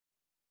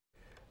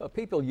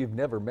People you've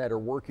never met are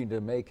working to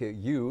make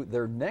you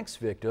their next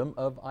victim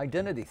of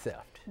identity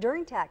theft.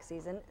 During tax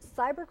season,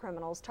 cyber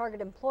criminals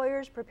target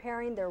employers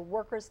preparing their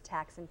workers'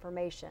 tax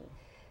information.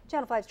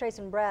 Channel 5's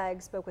Tracy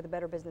Bragg spoke with the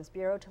Better Business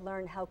Bureau to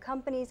learn how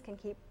companies can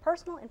keep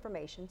personal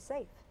information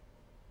safe.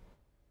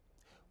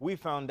 We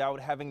found out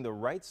having the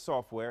right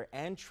software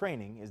and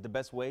training is the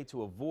best way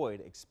to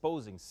avoid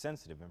exposing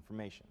sensitive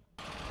information.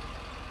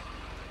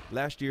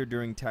 Last year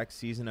during tax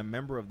season, a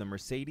member of the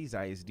Mercedes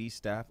ISD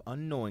staff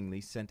unknowingly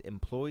sent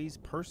employees'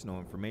 personal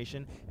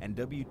information and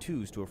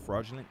W-2s to a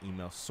fraudulent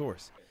email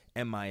source.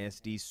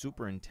 MISD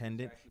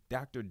Superintendent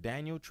Dr.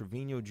 Daniel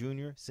Trevino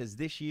Jr. says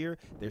this year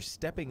they're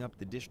stepping up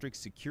the district's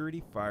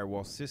security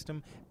firewall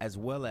system as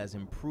well as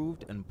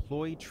improved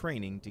employee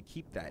training to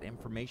keep that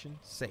information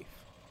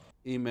safe.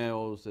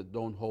 Emails that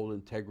don't hold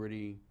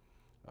integrity,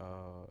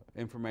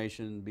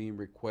 information being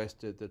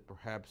requested that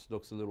perhaps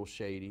looks a little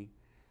shady.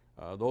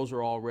 Those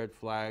are all red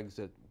flags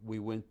that we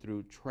went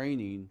through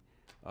training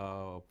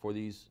for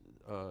these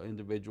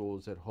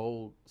individuals that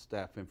hold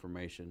staff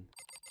information.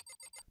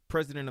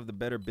 President of the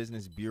Better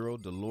Business Bureau,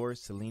 Dolores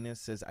Salinas,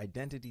 says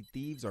identity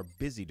thieves are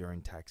busy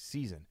during tax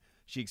season.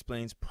 She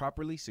explains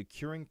properly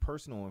securing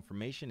personal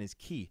information is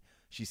key.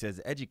 She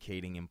says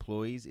educating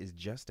employees is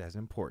just as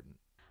important.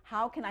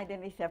 How can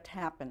identity theft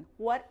happen?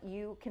 What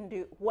you can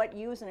do, what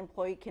you as an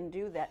employee can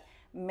do that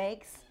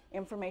makes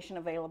information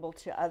available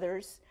to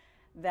others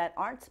that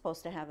aren't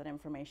supposed to have that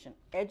information.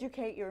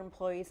 Educate your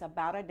employees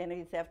about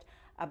identity theft,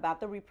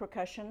 about the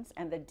repercussions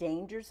and the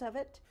dangers of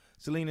it.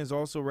 Salinas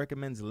also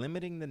recommends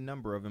limiting the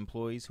number of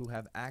employees who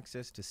have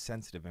access to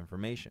sensitive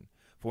information.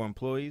 For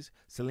employees,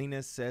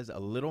 Salinas says a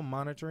little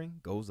monitoring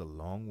goes a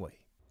long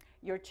way.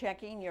 You're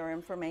checking your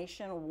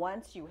information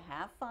once you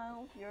have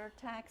filed your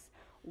tax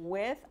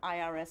with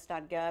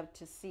irs.gov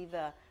to see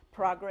the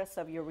progress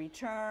of your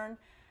return.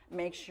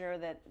 Make sure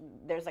that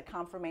there's a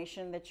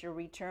confirmation that your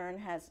return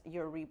has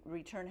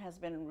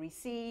been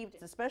received,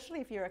 especially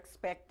if you're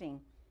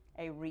expecting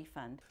a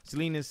refund.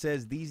 Salinas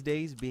says these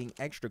days being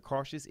extra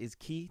cautious is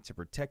key to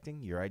protecting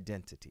your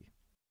identity.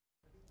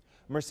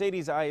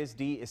 Mercedes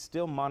ISD is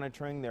still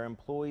monitoring their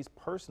employees'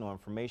 personal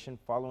information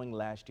following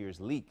last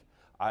year's leak.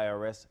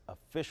 IRS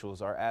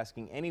officials are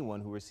asking anyone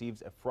who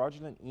receives a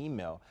fraudulent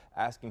email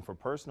asking for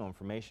personal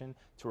information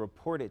to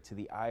report it to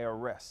the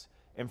IRS.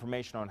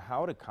 Information on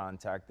how to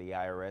contact the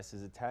IRS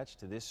is attached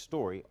to this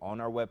story on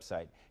our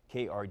website,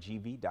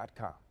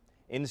 krgv.com.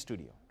 In the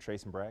studio,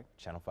 Tracy Bragg,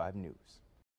 Channel 5 News.